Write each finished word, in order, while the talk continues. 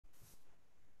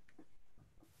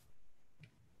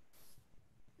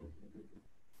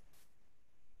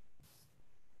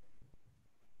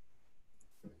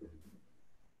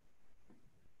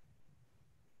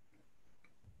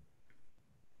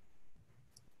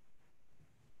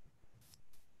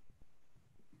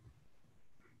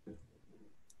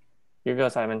You go,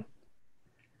 Simon.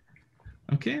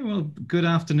 Okay, well, good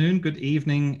afternoon, good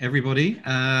evening, everybody.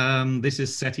 This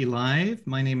is SETI Live.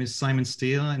 My name is Simon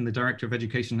Steele. I'm the Director of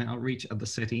Education and Outreach at the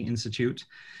SETI Institute.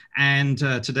 And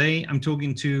today I'm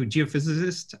talking to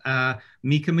geophysicist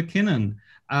Mika McKinnon.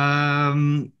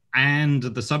 And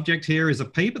the subject here is a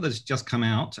paper that's just come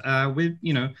out when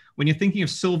you're thinking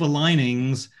of silver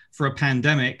linings for a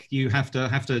pandemic, you have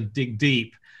to dig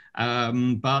deep.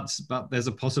 But there's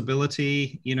a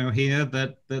possibility, here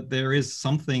that there is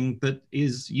something that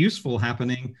is useful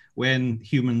happening when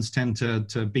humans tend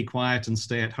to be quiet and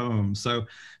stay at home. So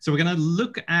we're going to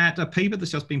look at a paper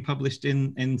that's just been published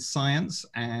in Science,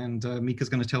 and Mika's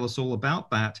going to tell us all about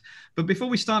that. But before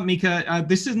we start, Mika,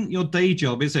 this isn't your day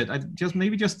job, is it?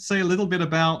 Maybe just say a little bit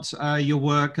about your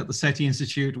work at the SETI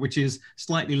Institute, which is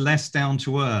slightly less down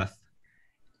to earth.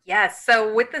 Yes.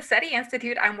 So with the SETI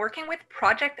Institute, I'm working with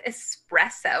Project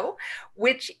Espresso,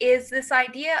 which is this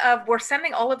idea of we're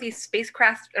sending all of these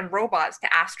spacecraft and robots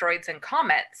to asteroids and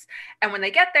comets. And when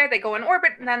they get there, they go in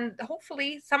orbit, and then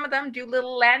hopefully some of them do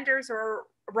little landers or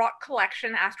rock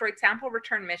collection, asteroid sample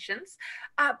return missions.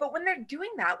 But when they're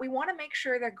doing that, we want to make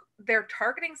sure that they're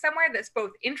targeting somewhere that's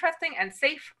both interesting and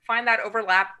safe, find that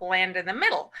overlap, land in the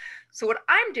middle. So what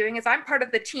I'm doing is I'm part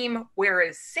of the team where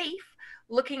is safe,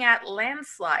 looking at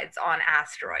landslides on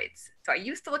asteroids. So I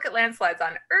used to look at landslides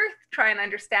on Earth, try and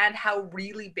understand how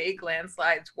really big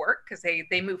landslides work, because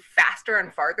they move faster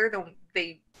and farther than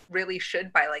they really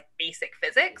should by like basic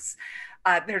physics.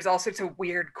 There's all sorts of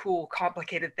weird, cool,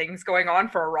 complicated things going on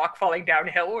for a rock falling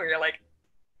downhill where you're like,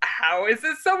 how is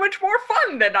this so much more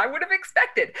fun than I would have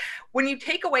expected? When you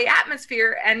take away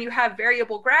atmosphere and you have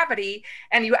variable gravity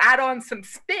and you add on some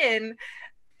spin,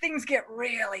 things get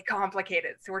really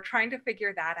complicated. So we're trying to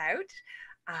figure that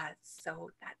out.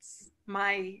 So that's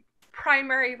my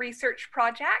primary research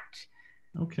project.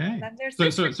 Okay. And then there's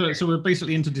So we're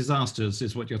basically into disasters,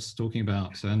 is what you're talking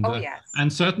about, oh yes.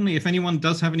 and certainly if anyone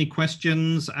does have any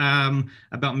questions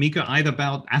about Mika, either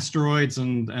about asteroids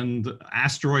and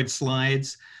asteroid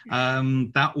slides,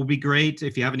 that will be great.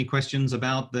 If you have any questions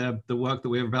about the work that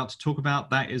we're about to talk about,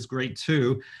 that is great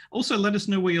too. Also, let us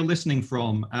know where you're listening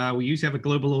from. We usually have a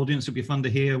global audience. It'd be fun to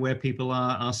hear where people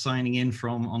are signing in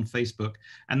from on Facebook.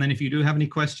 And then if you do have any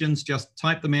questions, just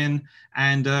type them in,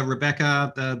 and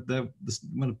Rebecca,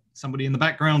 somebody in the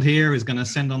background here is going to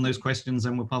send on those questions,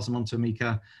 and we'll pass them on to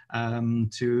Mika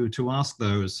to ask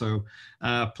those. So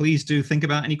please do think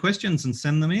about any questions and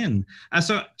send them in.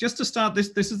 So just to start,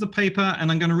 this is the paper,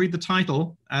 and I'm going to read the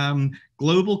title: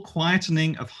 Global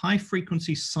Quietening of High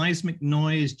Frequency Seismic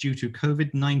Noise Due to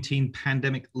COVID-19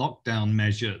 Pandemic Lockdown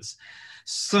Measures.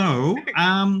 So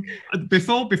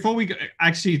before we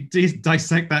actually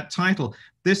dissect that title,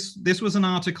 this was an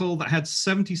article that had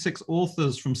 76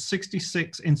 authors from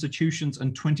 66 institutions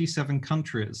and 27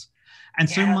 countries. And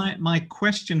so my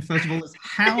question, first of all, is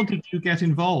how did you get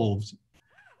involved?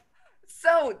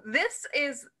 So this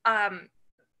is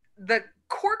the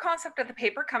core concept of the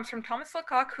paper comes from Thomas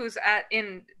Lecoq, who's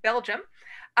in Belgium,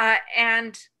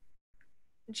 and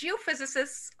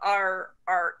geophysicists are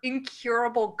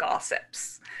incurable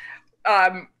gossips.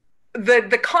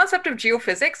 The concept of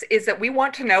geophysics is that we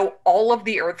want to know all of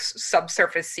the Earth's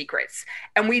subsurface secrets.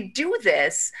 And we do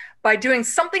this by doing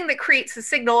something that creates a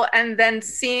signal and then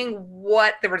seeing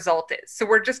what the result is. So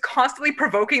we're just constantly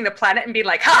provoking the planet and being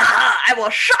like, ha ha, I will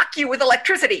shock you with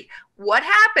electricity. What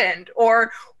happened?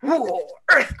 Or, whoa,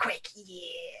 earthquake,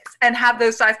 yes. And have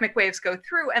those seismic waves go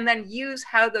through and then use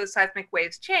how those seismic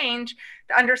waves change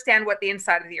to understand what the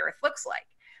inside of the Earth looks like.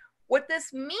 What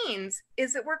this means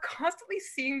is that we're constantly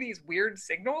seeing these weird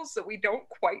signals that we don't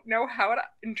quite know how to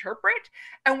interpret,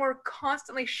 and we're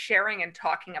constantly sharing and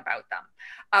talking about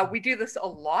them. We do this a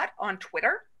lot on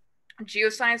Twitter.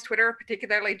 Geoscience Twitter,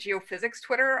 particularly geophysics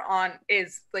Twitter,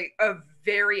 is like a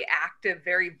very active,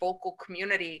 very vocal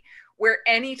community where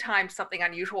anytime something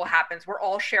unusual happens, we're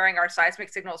all sharing our seismic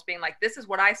signals, being like, this is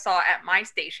what I saw at my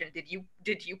station. Did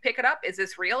you pick it up? Is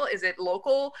this real? Is it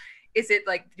local? Is it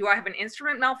like, do I have an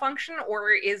instrument malfunction, or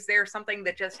is there something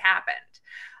that just happened?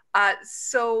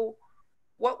 So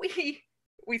what we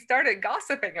started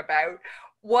gossiping about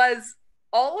was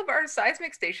all of our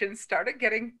seismic stations started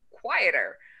getting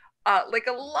quieter, like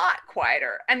a lot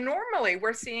quieter. And normally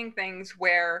we're seeing things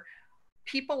where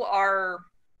people are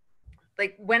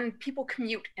like, when people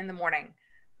commute in the morning,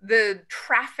 the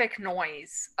traffic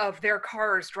noise of their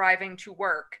cars driving to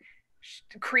work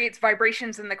creates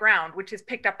vibrations in the ground, which is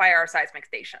picked up by our seismic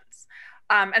stations.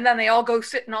 And then they all go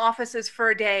sit in offices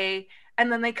for a day,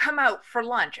 And then they come out for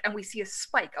lunch and we see a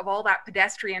spike of all that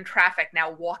pedestrian traffic now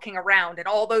walking around and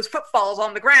all those footfalls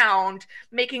on the ground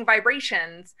making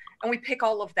vibrations. And we pick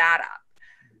all of that up.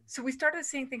 So we started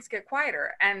seeing things get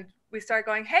quieter, and we started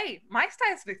going, hey, my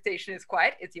seismic station is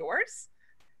quiet. It's yours.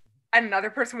 And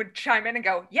another person would chime in and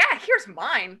go, yeah, here's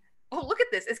mine. Oh, look at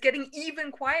this. It's getting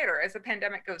even quieter as the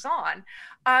pandemic goes on.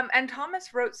 And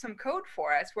Thomas wrote some code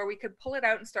for us where we could pull it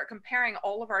out and start comparing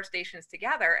all of our stations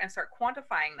together and start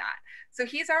quantifying that. So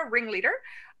he's our ringleader.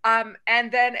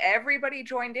 And then everybody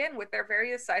joined in with their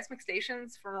various seismic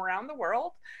stations from around the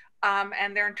world,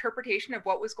 and their interpretation of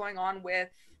what was going on with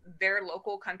their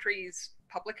local country's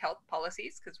public health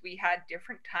policies, because we had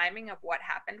different timing of what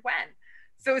happened when.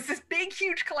 So it's this big,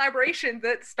 huge collaboration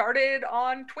that started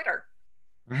on Twitter.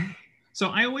 Right. So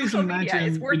I always Social media, imagine,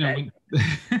 it's worth it.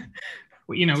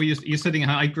 You're sitting.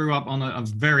 I grew up on a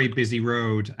very busy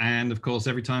road, and of course,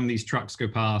 every time these trucks go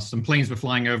past, and planes were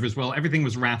flying over as well, everything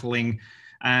was rattling.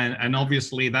 And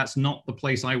obviously, that's not the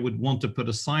place I would want to put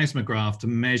a seismograph to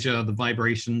measure the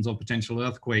vibrations of potential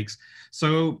earthquakes.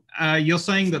 So you're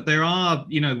saying that there are,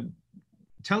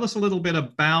 tell us a little bit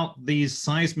about these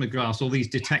seismographs or these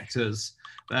detectors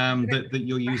that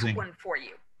you're using. I have one for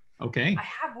you. Okay. I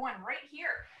have one right here.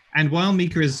 And while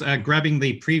Mika is grabbing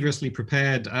the previously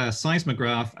prepared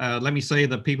seismograph, let me say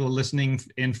that people are listening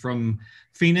in from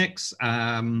Phoenix,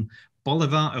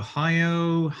 Bolivar,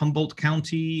 Ohio, Humboldt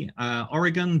County,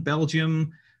 Oregon,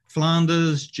 Belgium,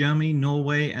 Flanders, Germany,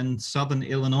 Norway, and Southern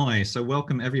Illinois. So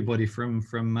welcome everybody from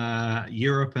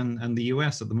Europe and the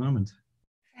US at the moment.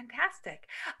 Fantastic.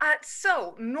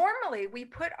 So normally we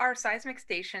put our seismic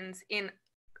stations in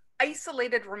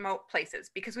isolated remote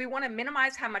places because we want to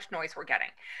minimize how much noise we're getting.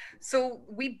 So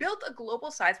we built a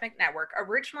global seismic network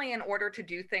originally in order to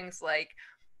do things like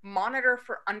monitor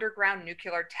for underground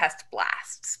nuclear test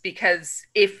blasts, because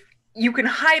if you can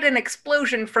hide an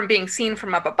explosion from being seen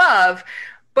from up above,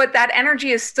 but that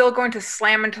energy is still going to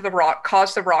slam into the rock,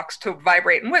 cause the rocks to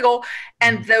vibrate and wiggle,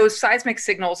 and those seismic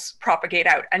signals propagate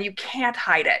out, and you can't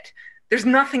hide it. There's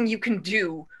nothing you can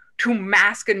do to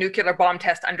mask a nuclear bomb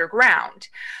test underground.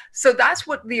 So that's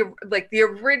what the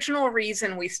original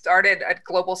reason we started a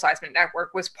global seismic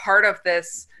network was part of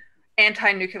this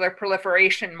anti-nuclear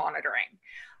proliferation monitoring.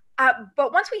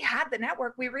 But once we had the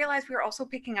network, we realized we were also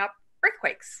picking up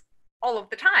earthquakes all of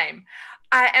the time.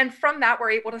 And from that, we're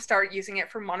able to start using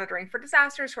it for monitoring for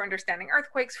disasters, for understanding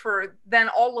earthquakes, for then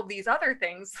all of these other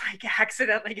things like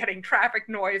accidentally getting traffic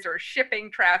noise or shipping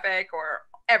traffic or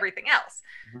everything else.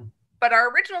 Mm-hmm. But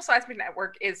our original seismic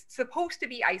network is supposed to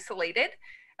be isolated,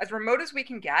 as remote as we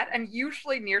can get, and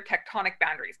usually near tectonic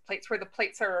boundaries, plates where the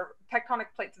tectonic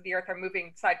plates of the earth are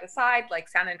moving side to side, like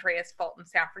San Andreas Fault in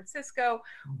San Francisco,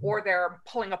 or they're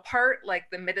pulling apart like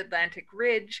the Mid-Atlantic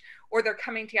Ridge, or they're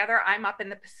coming together. I'm up in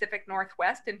the Pacific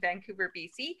Northwest in Vancouver,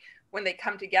 BC. When they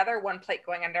come together, one plate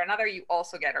going under another, you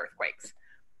also get earthquakes.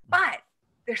 But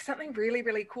there's something really,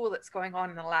 really cool that's going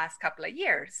on in the last couple of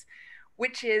years,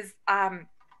 which is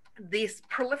this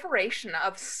proliferation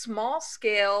of small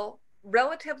scale,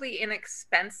 relatively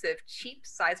inexpensive, cheap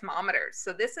seismometers.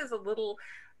 So this is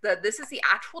this is the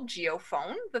actual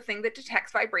geophone, the thing that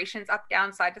detects vibrations up,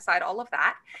 down, side to side, all of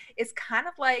that. It's kind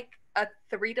of like a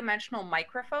three-dimensional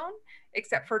microphone,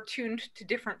 except for tuned to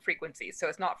different frequencies. So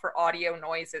it's not for audio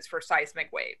noise, it's for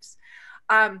seismic waves.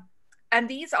 And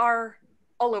these are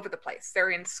all over the place. They're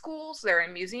in schools, they're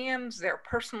in museums, they're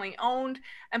personally owned,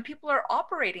 and people are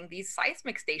operating these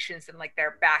seismic stations in like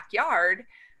their backyard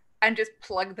and just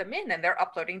plug them in, and they're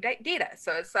uploading data.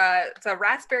 So it's a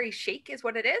Raspberry Shake is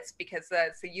what it is, because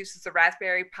it uses a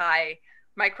Raspberry Pi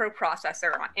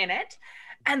microprocessor in it.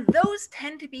 And those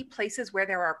tend to be places where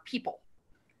there are people.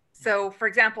 So for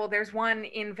example, there's one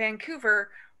in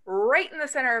Vancouver, right in the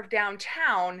center of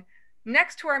downtown,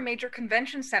 next to our major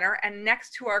convention center and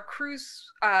next to our cruise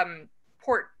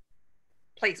port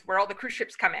place where all the cruise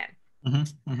ships come in.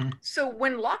 Mm-hmm, mm-hmm. So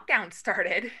when lockdown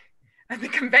started, the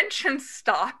convention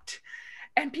stopped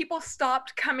and people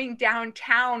stopped coming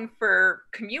downtown for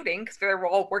commuting because they were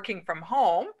all working from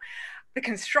home. The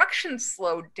construction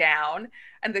slowed down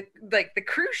and the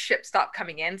cruise ship stopped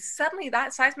coming in. Suddenly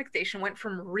that seismic station went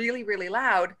from really, really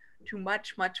loud to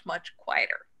much, much, much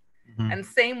quieter. Mm-hmm. And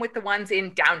same with the ones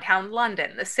in downtown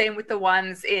London, the same with the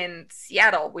ones in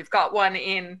Seattle. We've got one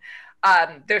in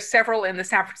there's several in the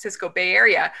San Francisco Bay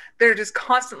Area. They're just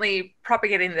constantly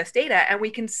propagating this data, and we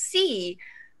can see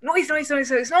noise,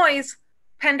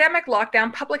 pandemic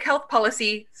lockdown, public health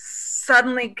policy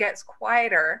suddenly gets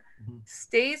quieter,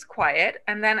 stays quiet,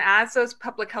 and then as those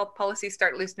public health policies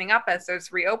start loosening up, as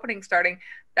there's reopening starting,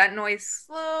 that noise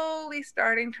slowly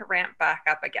starting to ramp back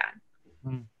up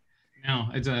again.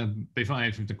 Now, it's before I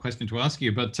have a question to ask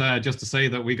you, but just to say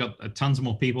that we got tons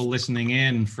more people listening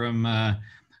in from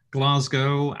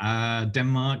Glasgow,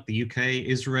 Denmark, the UK,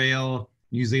 Israel,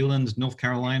 New Zealand, North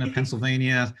Carolina,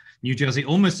 Pennsylvania, New Jersey,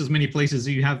 almost as many places as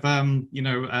you have,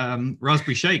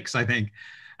 raspberry shakes, I think.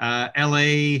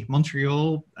 LA,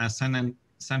 Montreal, San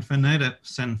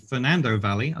Fernando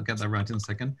Valley, I'll get that right in a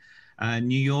second.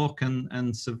 New York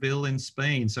and Seville in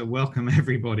Spain. So welcome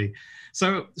everybody.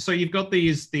 So you've got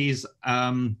these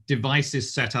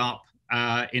devices set up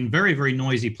in very, very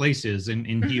noisy places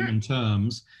in human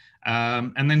terms.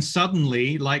 And then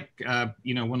suddenly, like,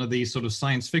 one of these sort of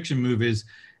science fiction movies,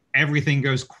 everything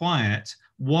goes quiet.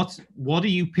 What are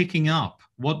you picking up?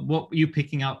 What were you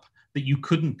picking up that you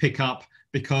couldn't pick up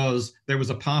because there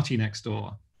was a party next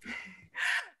door?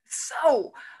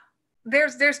 So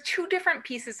there's two different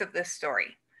pieces of this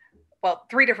story. Well,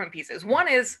 three different pieces. One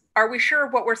is, are we sure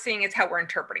what we're seeing is how we're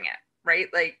interpreting it, right?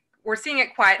 Like, we're seeing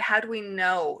it quiet. How do we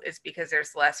know it's because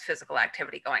there's less physical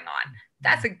activity going on?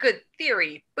 That's a good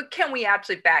theory, but can we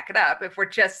actually back it up if we're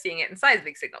just seeing it in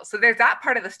seismic signals? So there's that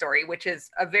part of the story, which is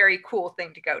a very cool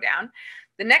thing to go down.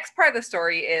 The next part of the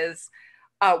story is,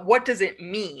 what does it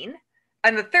mean?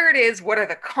 And the third is, what are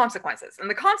the consequences? And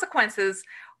the consequences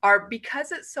are,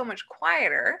 because it's so much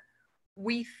quieter,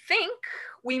 we think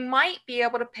we might be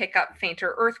able to pick up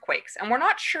fainter earthquakes. And we're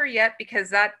not sure yet because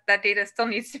that data still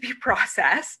needs to be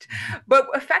processed. But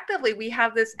effectively, we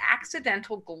have this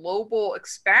accidental global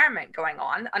experiment going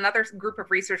on. Another group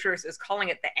of researchers is calling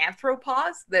it the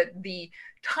anthropause, the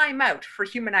timeout for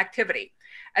human activity.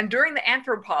 And during the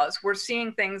anthropause, we're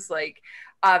seeing things like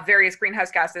various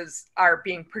greenhouse gases are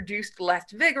being produced less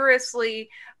vigorously.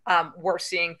 We're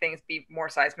seeing things be more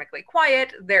seismically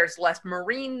quiet. There's less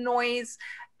marine noise.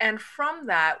 And from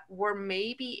that, we're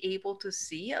maybe able to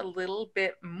see a little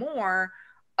bit more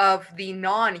of the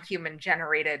non-human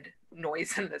generated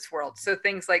noise in this world. So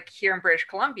things like here in British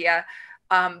Columbia,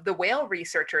 the whale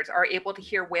researchers are able to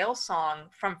hear whale song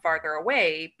from farther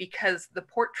away because the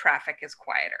port traffic is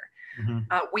quieter.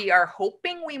 We are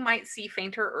hoping we might see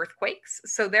fainter earthquakes.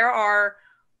 So there are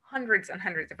hundreds and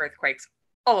hundreds of earthquakes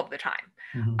all of the time.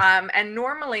 And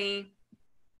normally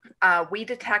we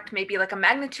detect maybe like a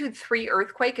magnitude 3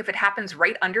 earthquake if it happens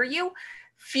right under you.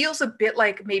 Feels a bit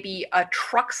like maybe a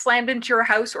truck slammed into your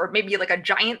house, or maybe like a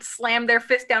giant slammed their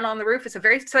fist down on the roof. It's a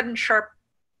very sudden, sharp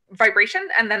vibration,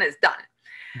 and then it's done.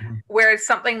 Whereas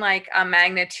something like a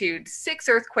magnitude 6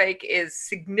 earthquake is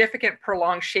significant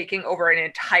prolonged shaking over an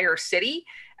entire city,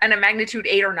 and a magnitude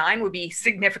 8 or 9 would be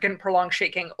significant prolonged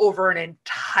shaking over an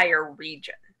entire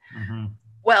region.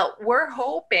 Well, we're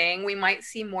hoping we might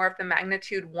see more of the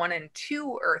magnitude 1 and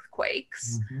 2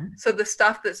 earthquakes. So the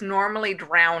stuff that's normally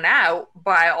drowned out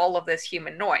by all of this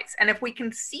human noise. And if we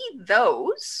can see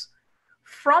those,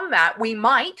 from that, we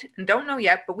might, and don't know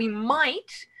yet, but we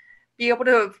might be able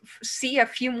to see a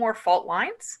few more fault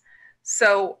lines.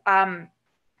 So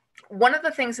one of the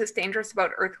things that's dangerous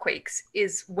about earthquakes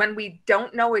is when we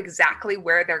don't know exactly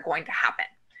where they're going to happen.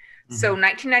 So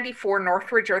 1994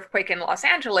 Northridge earthquake in Los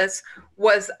Angeles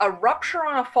was a rupture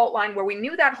on a fault line where we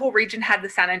knew that whole region had the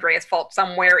San Andreas fault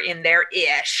somewhere in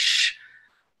there-ish.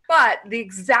 But the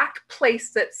exact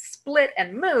place that split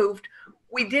and moved,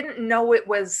 we didn't know it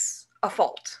was a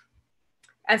fault.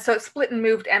 And so it split and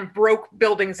moved and broke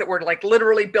buildings that were like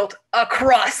literally built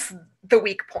across the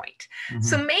weak point.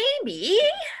 So maybe,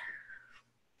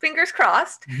 fingers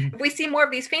crossed, if we see more of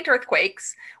these faint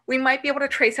earthquakes, we might be able to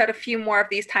trace out a few more of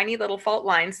these tiny little fault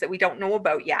lines that we don't know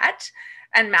about yet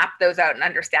and map those out and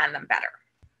understand them better.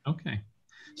 Okay.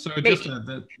 So just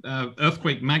the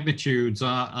earthquake magnitudes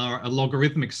are a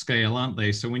logarithmic scale, aren't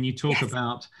they? So when you talk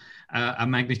about a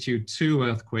magnitude 2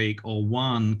 earthquake or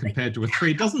 1 compared to a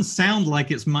 3, it doesn't sound like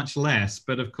it's much less,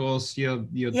 but of course you're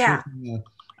talking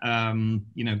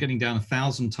getting down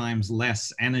 1,000 times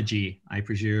less energy, I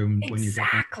presume. When you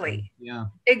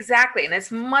Exactly. And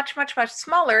it's much, much, much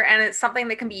smaller, and it's something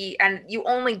that can be, and you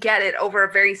only get it over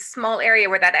a very small area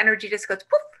where that energy just goes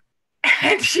poof,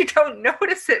 and you don't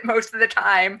notice it most of the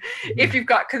time if you've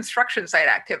got construction site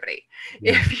activity,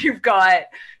 if you've got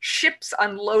ships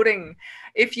unloading,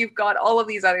 if you've got all of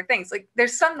these other things. Like,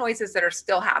 there's some noises that are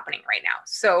still happening right now.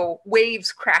 So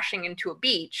waves crashing into a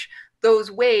beach,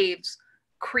 those waves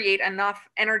create enough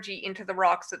energy into the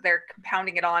rocks that they're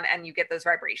compounding it on, and you get those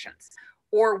vibrations.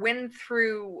 Or wind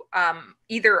through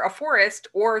either a forest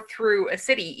or through a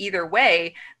city, either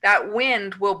way, that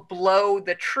wind will blow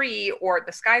the tree or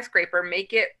the skyscraper,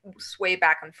 make it sway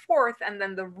back and forth, and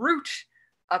then the root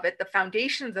of it, the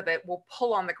foundations of it, will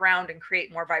pull on the ground and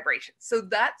create more vibrations. So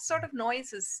that sort of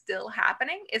noise is still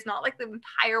happening. It's not like the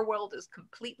entire world is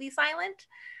completely silent,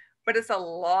 but it's a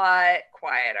lot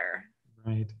quieter.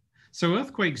 Right. So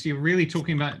earthquakes, you're really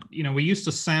talking about, we're used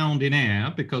to sound in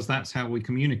air because that's how we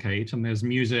communicate. And there's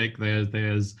music,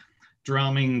 there's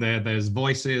drumming, there's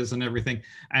voices and everything.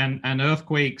 And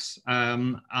earthquakes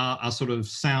are sort of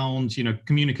sound,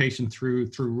 communication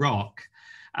through rock.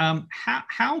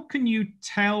 How can you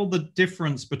tell the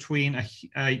difference between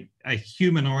a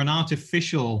human or an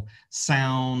artificial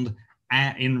sound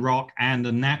in rock and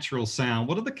a natural sound?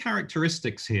 What are the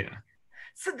characteristics here?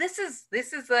 So this is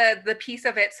the piece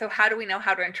of it. So how do we know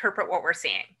how to interpret what we're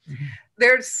seeing? Mm-hmm.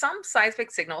 There's some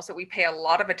seismic signals that we pay a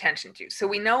lot of attention to. So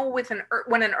we know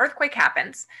when an earthquake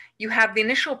happens, you have the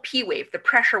initial P wave, the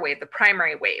pressure wave, the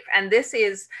primary wave. And this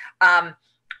is,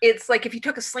 it's like if you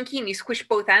took a slinky and you squish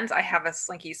both ends. I have a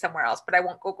slinky somewhere else, but I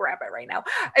won't go grab it right now.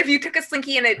 If you took a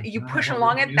slinky and you push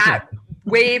along it, that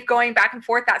wave going back and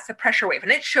forth, that's the pressure wave,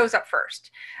 and it shows up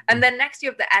first. And then next you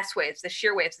have the S waves, the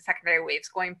shear waves, the secondary waves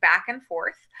going back and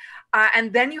forth.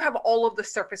 And then you have all of the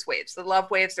surface waves, the love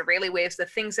waves, the Rayleigh waves, the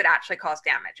things that actually cause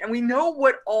damage. And we know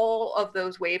what all of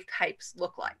those wave types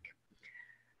look like.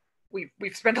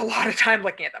 We've spent a lot of time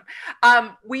looking at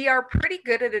them. We are pretty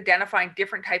good at identifying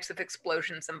different types of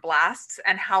explosions and blasts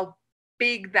and how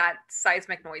big that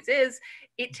seismic noise is.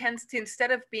 It tends to,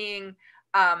 instead of being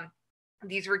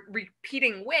these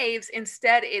repeating waves,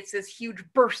 instead it's this huge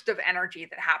burst of energy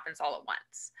that happens all at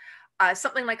once.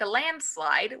 Something like a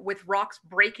landslide with rocks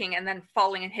breaking and then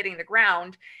falling and hitting the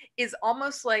ground is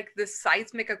almost like the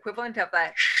seismic equivalent of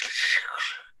that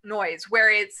noise, where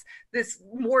it's this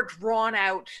more drawn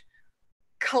out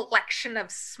collection of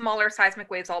smaller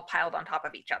seismic waves all piled on top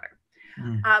of each other.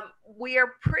 We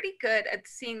are pretty good at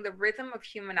seeing the rhythm of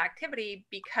human activity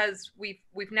because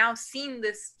we've now seen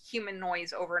this human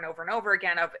noise over and over and over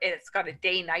again. Of it's got a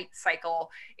day-night cycle.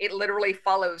 It literally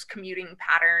follows commuting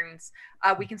patterns.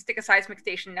 We can stick a seismic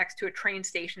station next to a train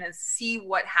station and see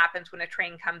what happens when a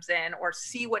train comes in, or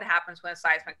see what happens when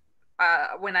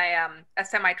a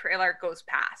semi-trailer goes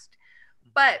past.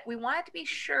 But we wanted to be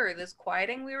sure this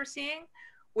quieting we were seeing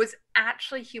was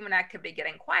actually human activity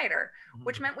getting quieter,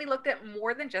 which meant we looked at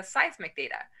more than just seismic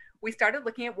data. We started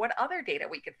looking at what other data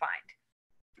we could find.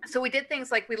 So we did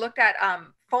things like we looked at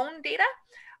phone data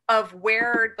of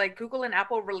where, like, Google and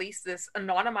Apple released this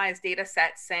anonymized data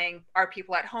set saying, are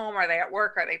people at home? Are they at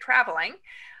work? Are they traveling?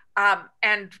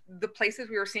 And the places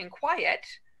we were seeing quiet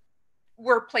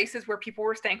were places where people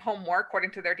were staying home more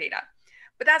according to their data.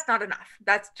 But that's not enough.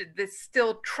 That's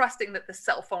still trusting that the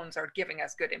cell phones are giving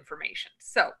us good information.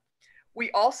 So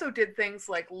we also did things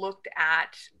like looked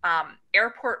at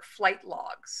airport flight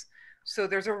logs. So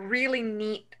there's a really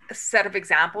neat set of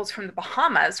examples from the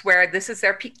Bahamas where this is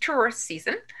their peak tourist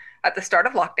season at the start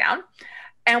of lockdown.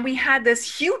 And we had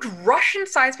this huge Russian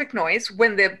seismic noise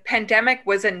when the pandemic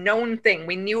was a known thing.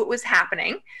 We knew it was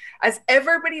happening as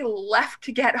everybody left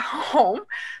to get home.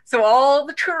 So all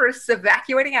the tourists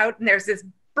evacuating out, and there's this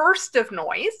burst of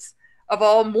noise of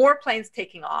all more planes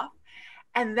taking off.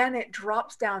 And then it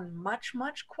drops down much,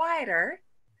 much quieter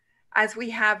as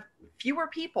we have fewer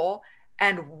people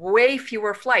and way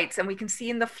fewer flights. And we can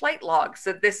see in the flight logs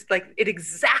that this, like, it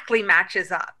exactly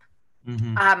matches up.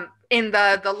 In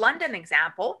the London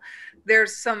example,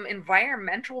 there's some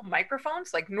environmental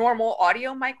microphones, like normal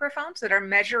audio microphones, that are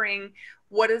measuring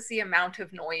what is the amount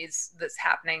of noise that's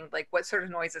happening, like what sort of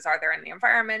noises are there in the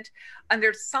environment. And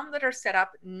there's some that are set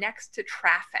up next to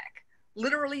traffic,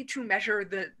 literally to measure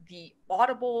the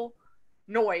audible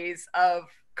noise of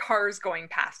cars going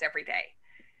past every day.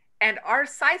 And our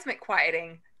seismic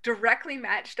quieting directly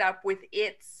matched up with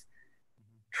its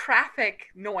traffic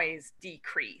noise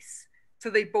decrease. So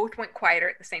they both went quieter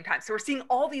at the same time. So we're seeing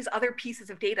all these other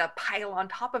pieces of data pile on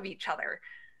top of each other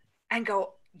and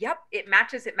go, yep, it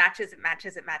matches, it matches, it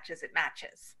matches, it matches, it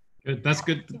matches. Good. That's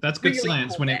good. That's good really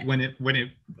science cool when it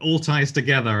all ties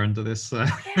together into this.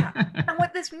 Yeah. And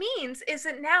what this means is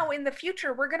that now in the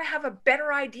future, we're going to have a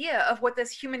better idea of what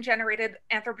this human generated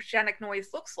anthropogenic noise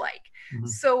looks like.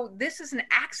 So this is an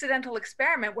accidental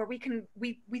experiment where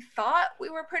we thought we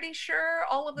were pretty sure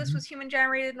all of this was human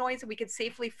generated noise and we could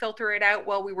safely filter it out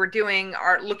while we were doing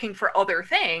our looking for other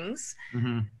things.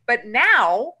 But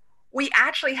now we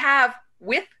actually have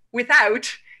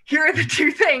without, here are the two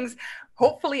things.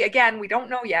 Hopefully, again, we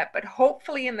don't know yet, but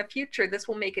hopefully in the future, this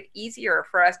will make it easier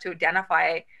for us to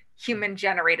identify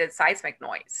human-generated seismic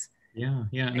noise. Yeah,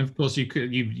 and of course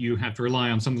you have to rely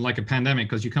on something like a pandemic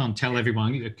because you can't tell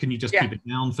everyone. Can you just keep it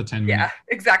down for 10 minutes? Yeah,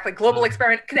 exactly. Global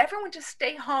experiment. Could everyone just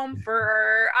stay home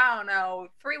for, I don't know,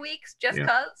 3 weeks just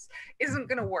because? Isn't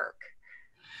going to work.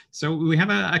 So we have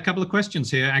a couple of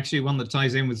questions here. Actually, one that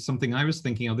ties in with something I was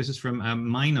thinking of. This is from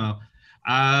Minor.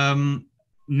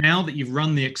 now that you've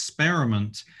run the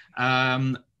experiment,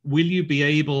 will you be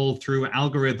able, through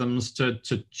algorithms,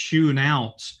 to tune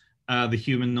out the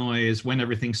human noise when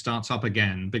everything starts up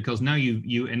again? Because now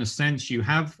you in a sense you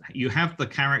have the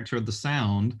character of the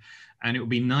sound, and it would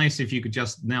be nice if you could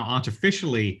just now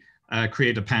artificially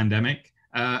create a pandemic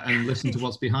and listen to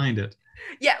what's behind it.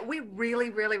 Yeah, we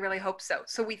really, really, really hope so.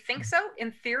 So we think so.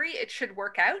 In theory, it should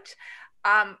work out.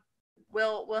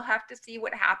 We'll have to see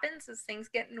what happens as things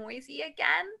get noisy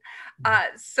again.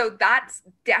 So that's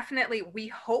definitely, we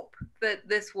hope that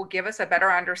this will give us a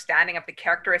better understanding of the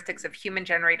characteristics of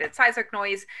human-generated seismic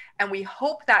noise, and we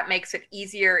hope that makes it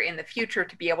easier in the future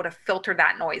to be able to filter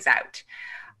that noise out.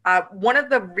 One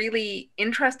of the really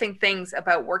interesting things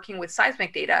about working with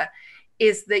seismic data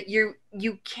is that you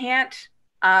can't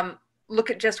look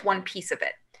at just one piece of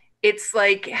it. It's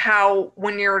like how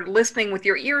when you're listening with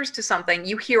your ears to something,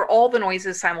 you hear all the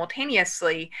noises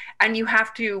simultaneously, and you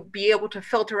have to be able to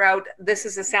filter out, this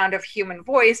is the sound of human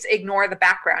voice, ignore the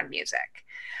background music.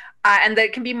 And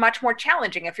that can be much more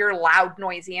challenging if you're a loud,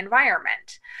 noisy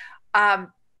environment.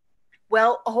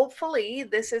 Well, hopefully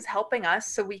this is helping us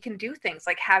so we can do things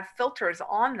like have filters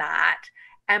on that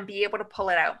and be able to pull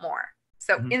it out more.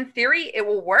 So in theory, it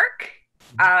will work.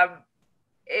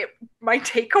 It might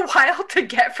take a while to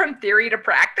get from theory to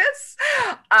practice,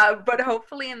 but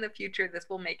hopefully in the future, this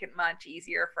will make it much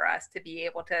easier for us to be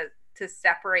able to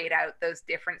separate out those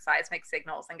different seismic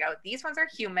signals and go, these ones are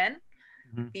human,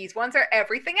 these ones are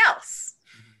everything else.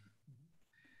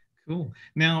 Cool.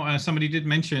 Now, somebody did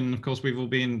mention, of course, we've all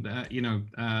been,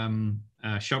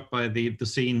 shocked by the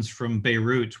scenes from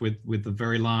Beirut with the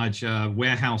very large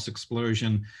warehouse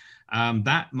explosion.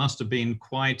 That must have been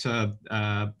quite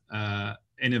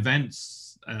an event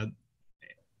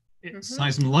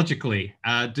seismologically.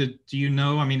 Do you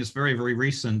know? I mean, it's very, very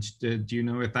recent. Do you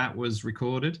know if that was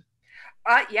recorded?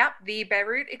 Yeah, the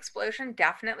Beirut explosion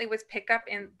definitely was picked up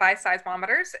by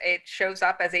seismometers. It shows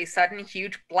up as a sudden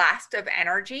huge blast of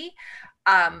energy.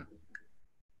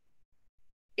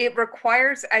 It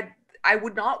requires I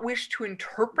would not wish to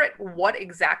interpret what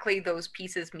exactly those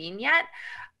pieces mean yet,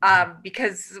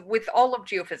 because with all of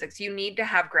geophysics, you need to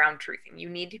have ground truthing. You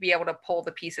need to be able to pull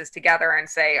the pieces together and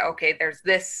say, okay, there's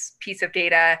this piece of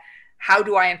data. How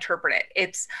do I interpret it?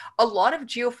 It's a lot of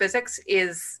geophysics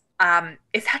is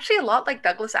it's actually a lot like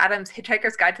Douglas Adams'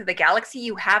 Hitchhiker's Guide to the Galaxy.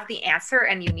 You have the answer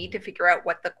and you need to figure out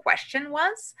what the question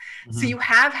was. So you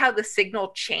have how the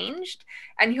signal changed,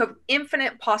 and you have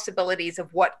infinite possibilities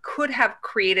of what could have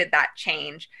created that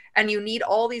change. And you need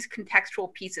all these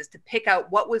contextual pieces to pick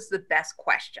out what was the best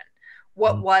question.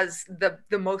 What was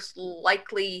the most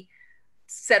likely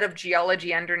set of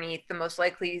geology underneath, the most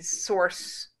likely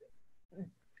source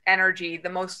energy, the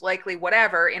most likely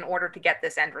whatever, in order to get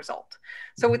this end result.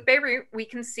 So with Beirut, we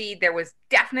can see there was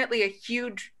definitely a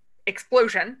huge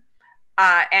explosion,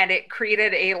 and it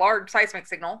created a large seismic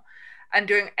signal. And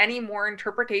doing any more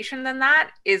interpretation than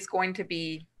that is going to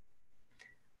be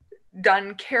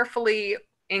done carefully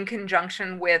in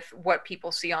conjunction with what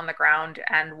people see on the ground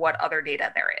and what other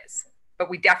data there is.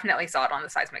 But we definitely saw it on the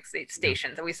seismic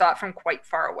stations, and we saw it from quite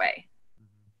far away.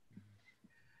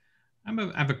 I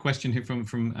have a question here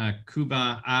from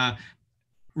Kuba,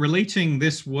 relating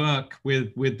this work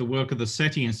with the work of the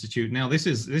SETI Institute. Now, this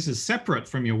is separate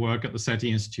from your work at the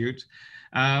SETI Institute.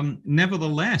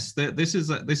 Nevertheless, this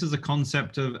is a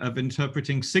concept of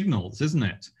interpreting signals, isn't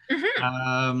it?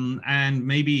 And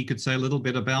maybe you could say a little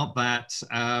bit about that,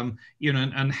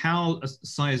 and how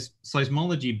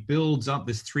seismology builds up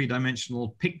this three-dimensional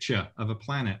picture of a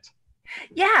planet.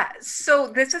 Yeah, so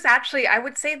this is actually, I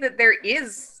would say that there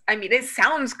is, I mean, it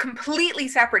sounds completely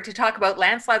separate to talk about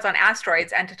landslides on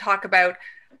asteroids and to talk about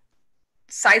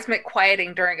seismic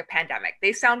quieting during a pandemic.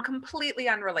 They sound completely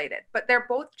unrelated, but they're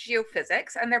both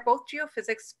geophysics, and they're both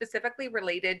geophysics specifically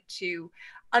related to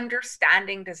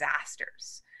understanding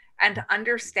disasters and to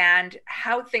understand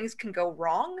how things can go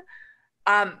wrong,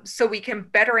 so we can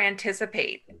better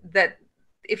anticipate that.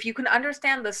 If you can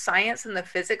understand the science and the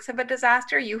physics of a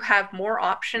disaster, you have more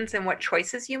options in what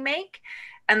choices you make.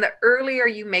 And the earlier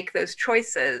you make those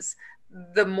choices,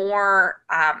 the more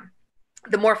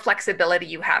flexibility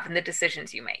you have in the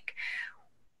decisions you make.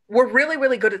 We're really,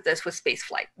 really good at this with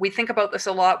spaceflight. We think about this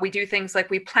a lot. We do things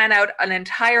like we plan out an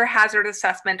entire hazard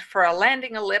assessment for a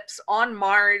landing ellipse on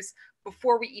Mars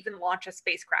before we even launch a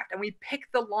spacecraft. And we pick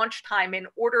the launch time in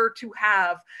order to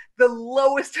have the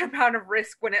lowest amount of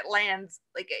risk when it lands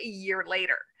like a year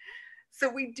later. So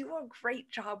we do a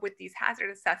great job with these hazard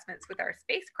assessments with our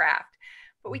spacecraft,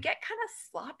 but we get kind of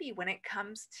sloppy when it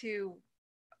comes to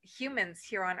humans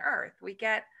here on Earth. We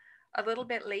get a little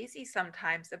bit lazy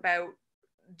sometimes about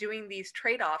doing these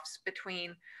trade-offs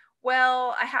between,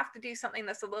 well, I have to do something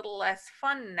that's a little less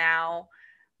fun now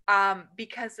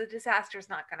because the disaster is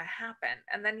not going to happen.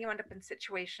 And then you end up in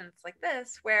situations like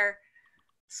this where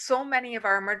so many of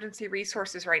our emergency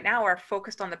resources right now are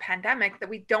focused on the pandemic that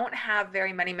we don't have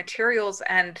very many materials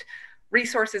and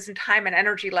resources and time and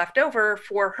energy left over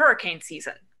for hurricane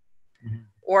season,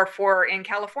 or for, in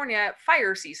California,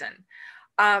 fire season.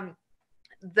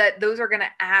 That those are going to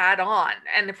add on.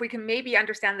 And if we can maybe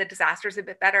understand the disasters a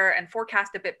bit better and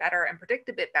forecast a bit better and predict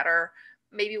a bit better,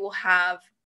 maybe we'll have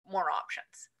more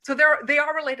options. So they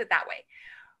are related that way.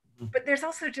 But there's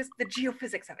also just the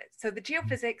geophysics of it. So the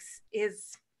geophysics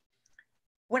is,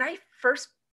 when I first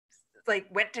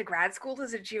went to grad school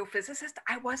as a geophysicist,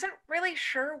 I wasn't really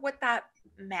sure what that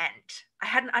meant. I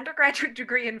had an undergraduate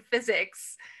degree in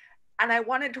physics and I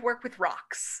wanted to work with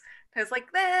rocks. I was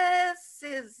like, this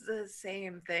is the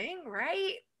same thing,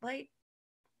 right? Like,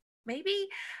 maybe.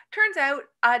 Turns out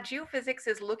geophysics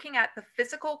is looking at the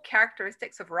physical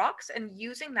characteristics of rocks and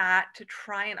using that to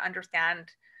try and understand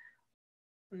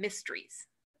mysteries.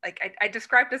 Like, I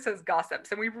described this as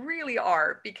gossips, and we really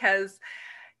are, because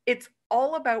it's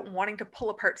all about wanting to pull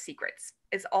apart secrets.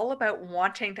 It's all about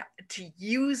wanting to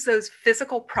use those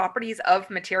physical properties of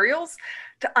materials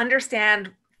to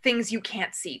understand things you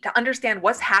can't see, to understand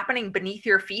what's happening beneath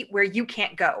your feet where you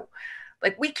can't go.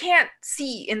 Like, we can't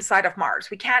see inside of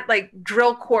Mars. We can't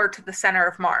drill core to the center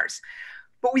of Mars.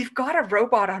 But we've got a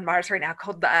robot on Mars right now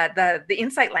called the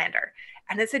InSight lander.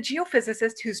 And it's a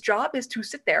geophysicist whose job is to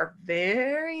sit there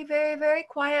very, very, very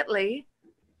quietly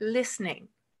listening.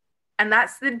 And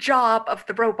that's the job of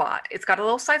the robot. It's got a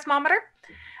little seismometer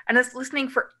and it's listening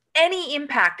for any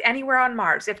impact anywhere on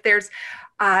Mars. If there's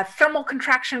thermal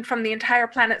contraction from the entire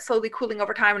planet slowly cooling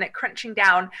over time and it crunching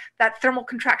down, that thermal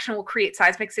contraction will create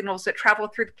seismic signals that travel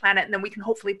through the planet, and then we can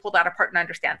hopefully pull that apart and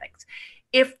understand things.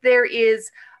 If there is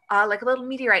a little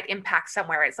meteorite impact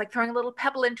somewhere, it's like throwing a little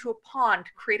pebble into a pond,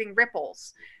 creating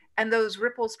ripples, and those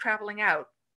ripples traveling out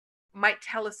might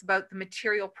tell us about the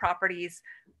material properties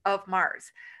of Mars.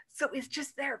 So it's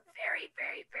just there very,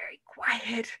 very, very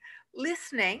quiet,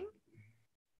 listening.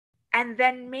 And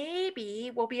then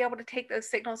maybe we'll be able to take those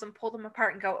signals and pull them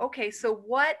apart and go, okay, so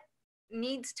what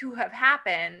needs to have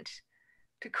happened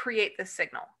to create this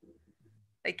signal?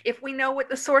 Like, if we know what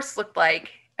the source looked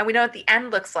like and we know what the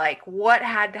end looks like, what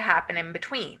had to happen in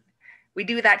between? We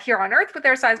do that here on Earth with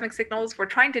our seismic signals. We're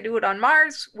trying to do it on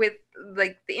Mars with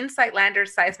the InSight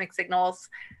lander's seismic signals.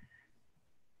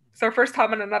 It's our first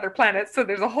time on another planet, so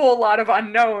there's a whole lot of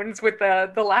unknowns with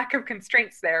the lack of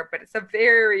constraints there, but it's a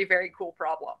very, very cool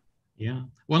problem. Yeah.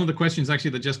 One of the questions actually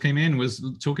that just came in was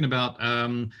talking about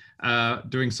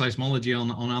doing seismology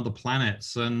on other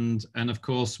planets. And of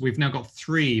course, we've now got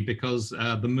 3 because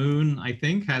the moon, I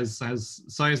think, has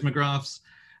seismographs,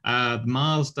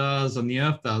 Mars does, and the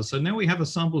Earth does. So now we have a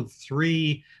sample of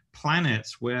 3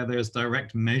 planets where there's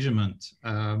direct measurement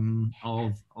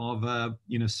of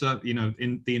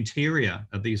in the interior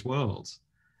of these worlds,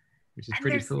 which is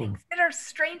pretty cool. Things that are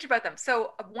strange about them.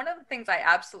 So one of the things I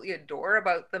absolutely adore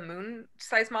about the moon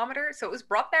seismometer, so it was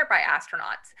brought there by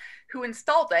astronauts who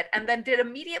installed it and then did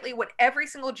immediately what every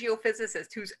single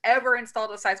geophysicist who's ever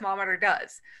installed a seismometer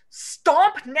does: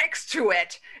 stomp next to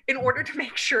it in order to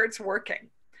make sure it's working.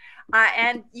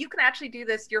 And you can actually do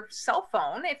this, your cell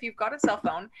phone, if you've got a cell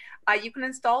phone, you can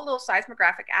install a little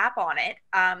seismographic app on it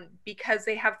because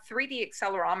they have 3D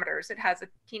accelerometers. It has a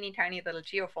teeny tiny little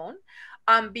geophone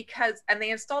and they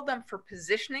installed them for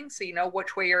positioning, so you know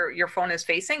which way your phone is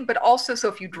facing, but also so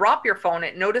if you drop your phone,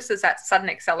 it notices that sudden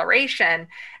acceleration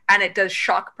and it does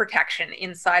shock protection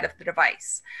inside of the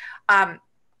device.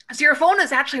 So your phone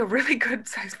is actually a really good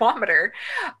seismometer.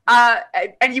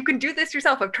 And you can do this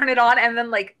yourself, turn it on and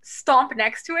then stomp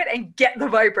next to it and get the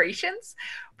vibrations.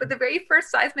 But the very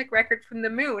first seismic record from the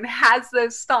moon has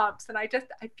those stomps. And I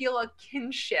feel a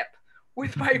kinship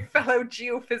with my fellow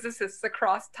geophysicists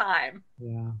across time.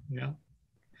 Yeah.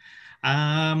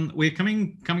 We're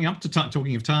coming up to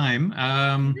talking of time,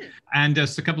 and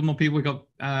just a couple more people. We've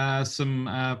got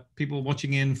some people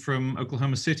watching in from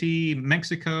Oklahoma City,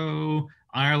 Mexico,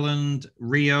 Ireland,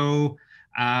 Rio.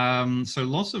 So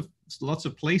lots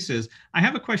of places. I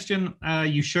have a question.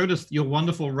 You showed us your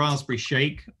wonderful Raspberry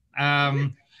Shake,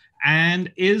 and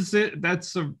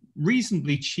that's a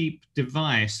reasonably cheap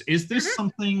device. Is this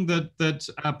something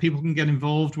that people can get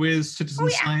involved with, citizen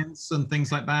science and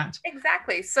things like that?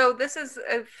 Exactly. So this is,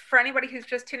 for anybody who's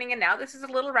just tuning in now, this is a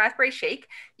little Raspberry Shake.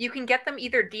 You can get them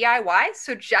either DIY,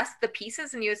 so just the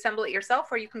pieces and you assemble it yourself,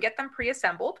 or you can get them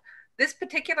pre-assembled. This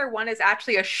particular one is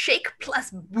actually a shake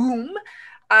plus boom.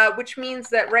 which means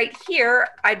that right here,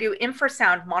 I do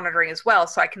infrasound monitoring as well,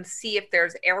 so I can see if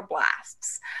there's air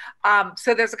blasts.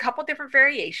 So there's a couple different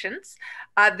variations.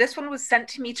 This one was sent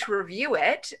to me to review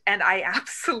it, and I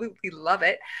absolutely love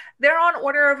it. They're on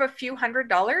order of a few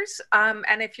 $100s,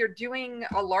 and if you're doing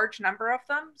a large number of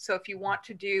them, so if you want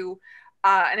to do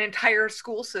an entire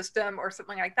school system or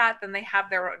something like that, then they have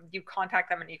their, you contact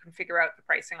them and you can figure out the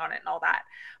pricing on it and all that.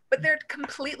 But they're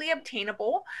completely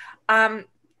obtainable.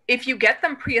 If you get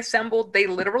them pre-assembled, they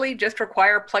literally just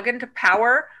require plug into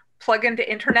power, plug into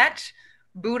internet,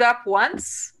 boot up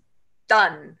once,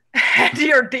 done. And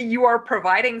you are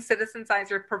providing citizen science,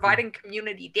 you're providing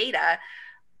community data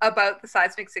about the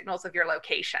seismic signals of your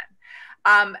location.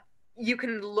 You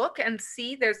can look and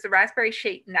see there's the Raspberry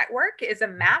Shake network is a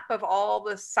map of all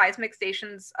the seismic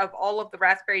stations, of all of the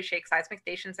Raspberry Shake seismic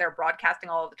stations that are broadcasting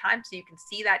all of the time. So you can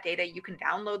see that data, you can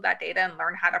download that data and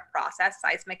learn how to process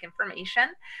seismic information.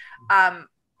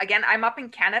 Again, I'm up in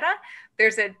Canada.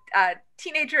 There's a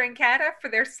teenager in Canada for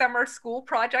their summer school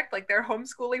project, like their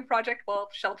homeschooling project while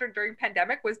sheltered during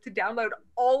pandemic, was to download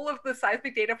all of the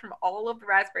seismic data from all of the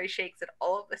Raspberry Shakes at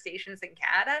all of the stations in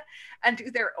Canada and do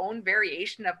their own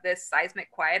variation of this seismic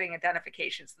quieting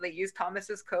identification. So they used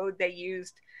Thomas's code, they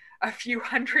used a few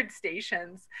hundred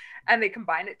stations, and they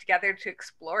combined it together to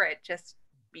explore it just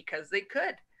because they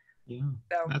could. Yeah,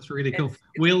 so that's really cool.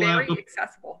 It's very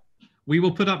accessible. We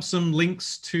will put up some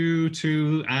links to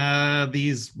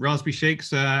these Raspberry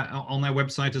Shakes on our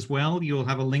website as well. You'll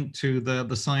have a link to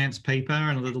the science paper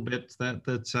and a little bit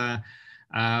that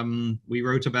we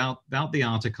wrote about the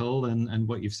article and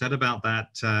what you've said about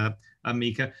that,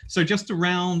 Mika. So just to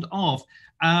round off,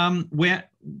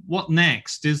 what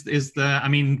next is the, I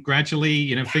mean,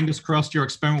 gradually, fingers crossed your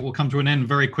experiment will come to an end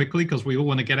very quickly because we all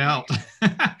want to get out.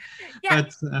 Yeah.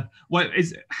 But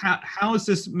how has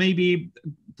this maybe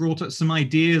brought up some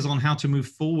ideas on how to move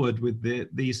forward with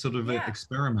these sort of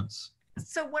experiments?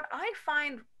 So what I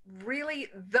find really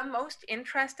the most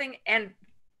interesting and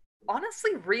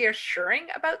honestly reassuring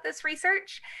about this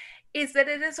research is that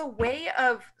it is a way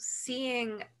of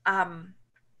seeing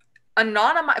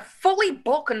fully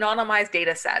bulk anonymized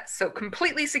data sets. So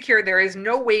completely secure. There is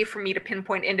no way for me to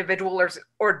pinpoint individual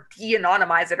or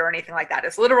de-anonymize it or anything like that.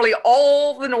 It's literally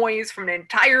all the noise from an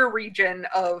entire region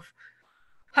of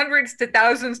hundreds to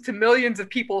thousands to millions of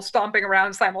people stomping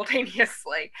around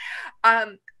simultaneously.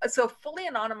 So fully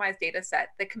anonymized data set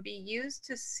that can be used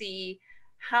to see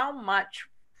how much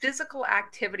physical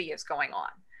activity is going on.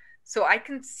 So I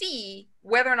can see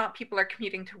whether or not people are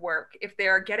commuting to work, if they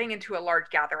are getting into a large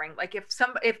gathering, like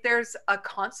if there's a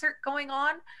concert going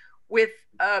on with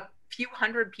a few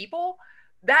hundred people,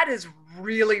 that is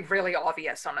really, really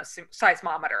obvious on a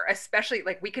seismometer, especially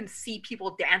like we can see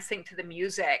people dancing to the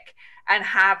music and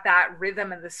have that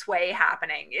rhythm and the sway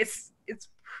happening. It's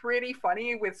pretty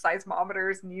funny with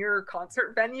seismometers near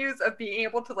concert venues of being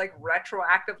able to like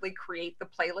retroactively create the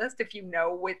playlist if you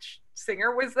know which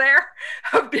singer was there,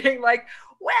 of being like,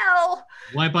 well,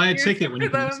 why buy a ticket when you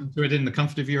can listen to it in the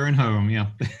comfort of your own home? Yeah.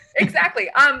 Exactly.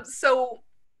 So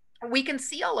we can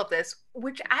see all of this,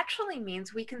 which actually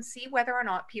means we can see whether or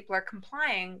not people are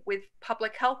complying with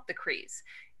public health decrees.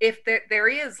 If there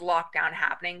is lockdown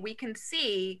happening, we can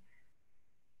see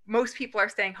most people are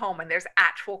staying home and there's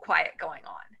actual quiet going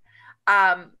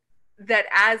on. That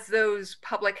as those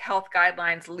public health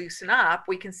guidelines loosen up,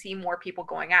 we can see more people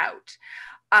going out.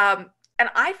 And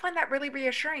I find that really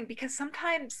reassuring because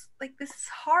sometimes like this is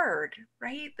hard,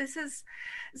 right? This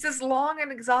is long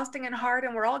and exhausting and hard,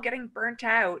 and we're all getting burnt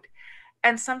out.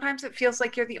 And sometimes it feels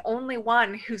like you're the only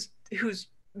one who's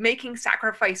making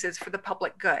sacrifices for the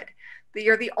public good, that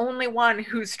you're the only one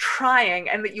who's trying,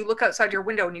 and that you look outside your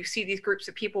window and you see these groups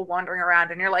of people wandering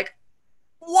around and you're like,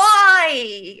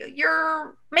 why?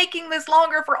 You're making this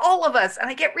longer for all of us. And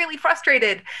I get really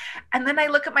frustrated. And then I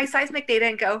look at my seismic data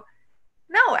and go,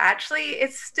 no, actually,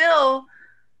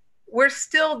 we're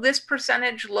still this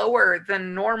percentage lower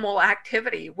than normal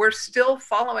activity. We're still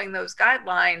following those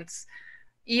guidelines,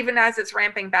 even as it's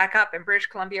ramping back up. In British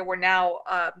Columbia, we're now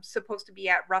supposed to be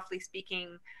at, roughly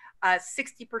speaking,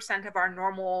 60% of our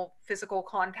normal physical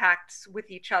contacts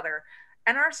with each other.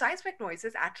 And our seismic noise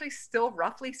is actually still,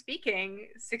 roughly speaking,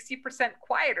 60%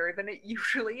 quieter than it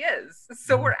usually is.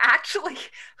 So we're actually,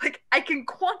 like, I can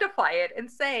quantify it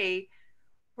and say,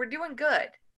 we're doing good.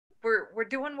 We're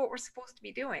doing what we're supposed to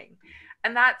be doing.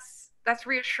 And that's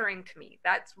reassuring to me.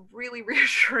 That's really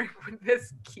reassuring when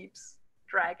this keeps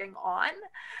dragging on.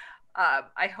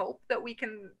 I hope that we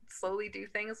can slowly do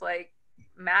things like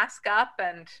mask up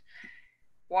and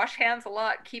wash hands a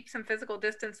lot, keep some physical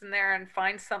distance in there, and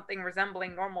find something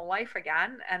resembling normal life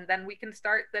again. And then we can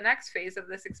start the next phase of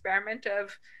this experiment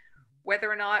of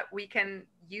whether or not we can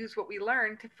use what we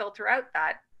learn to filter out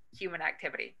that human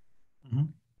activity. Mm-hmm.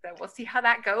 So we'll see how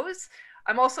that goes.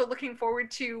 I'm also looking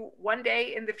forward to one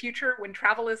day in the future when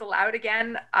travel is allowed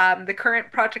again. The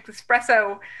current Project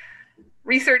Espresso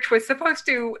research was supposed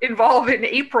to involve in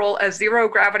April a zero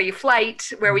gravity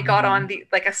flight where we got on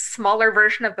a smaller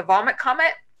version of the Vomit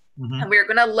Comet. Mm-hmm. And we were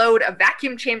going to load a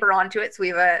vacuum chamber onto it. So we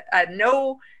have a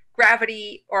no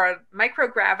gravity or a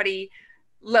microgravity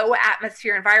low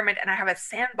atmosphere environment, and I have a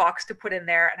sandbox to put in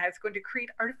there, and I was going to create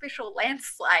artificial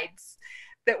landslides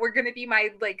that were going to be my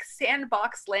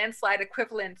sandbox landslide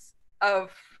equivalents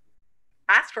of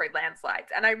asteroid landslides.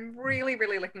 And I'm really,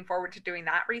 really looking forward to doing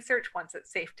that research once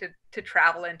it's safe to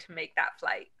travel and to make that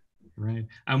flight. Right.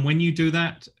 And when you do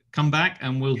that, come back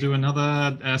and we'll do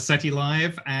another SETI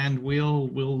Live, and we'll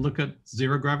look at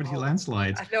zero gravity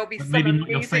landslides. There'll be some maybe amazing not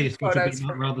your face, which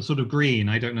will be rather sort of green.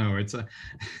 I don't know. It's a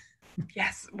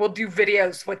Yes, we'll do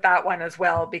videos with that one as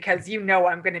well, because I'm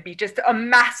going to be just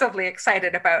massively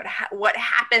excited about what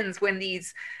happens when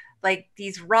these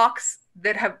rocks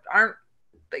that aren't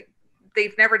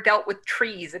they've never dealt with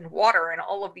trees and water and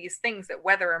all of these things that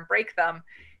weather and break them,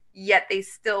 yet they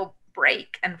still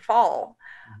break and fall.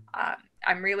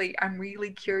 I'm really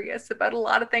curious about a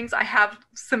lot of things. I have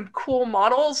some cool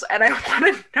models, and I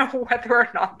want to know whether or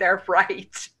not they're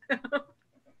right.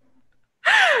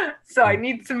 So I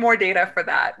need some more data for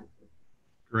that.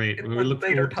 Great. We look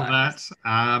forward to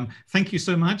that. Thank you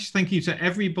so much. Thank you to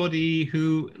everybody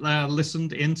who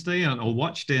listened in today or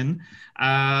watched in.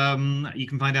 You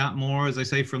can find out more, as I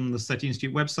say, from the SETI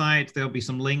Institute website. There'll be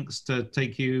some links to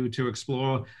take you to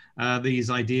explore these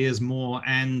ideas more.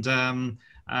 And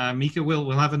Mika,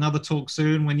 we'll have another talk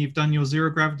soon when you've done your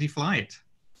zero gravity flight.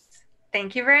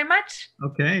 Thank you very much.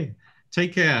 Okay.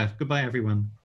 Take care. Goodbye, everyone.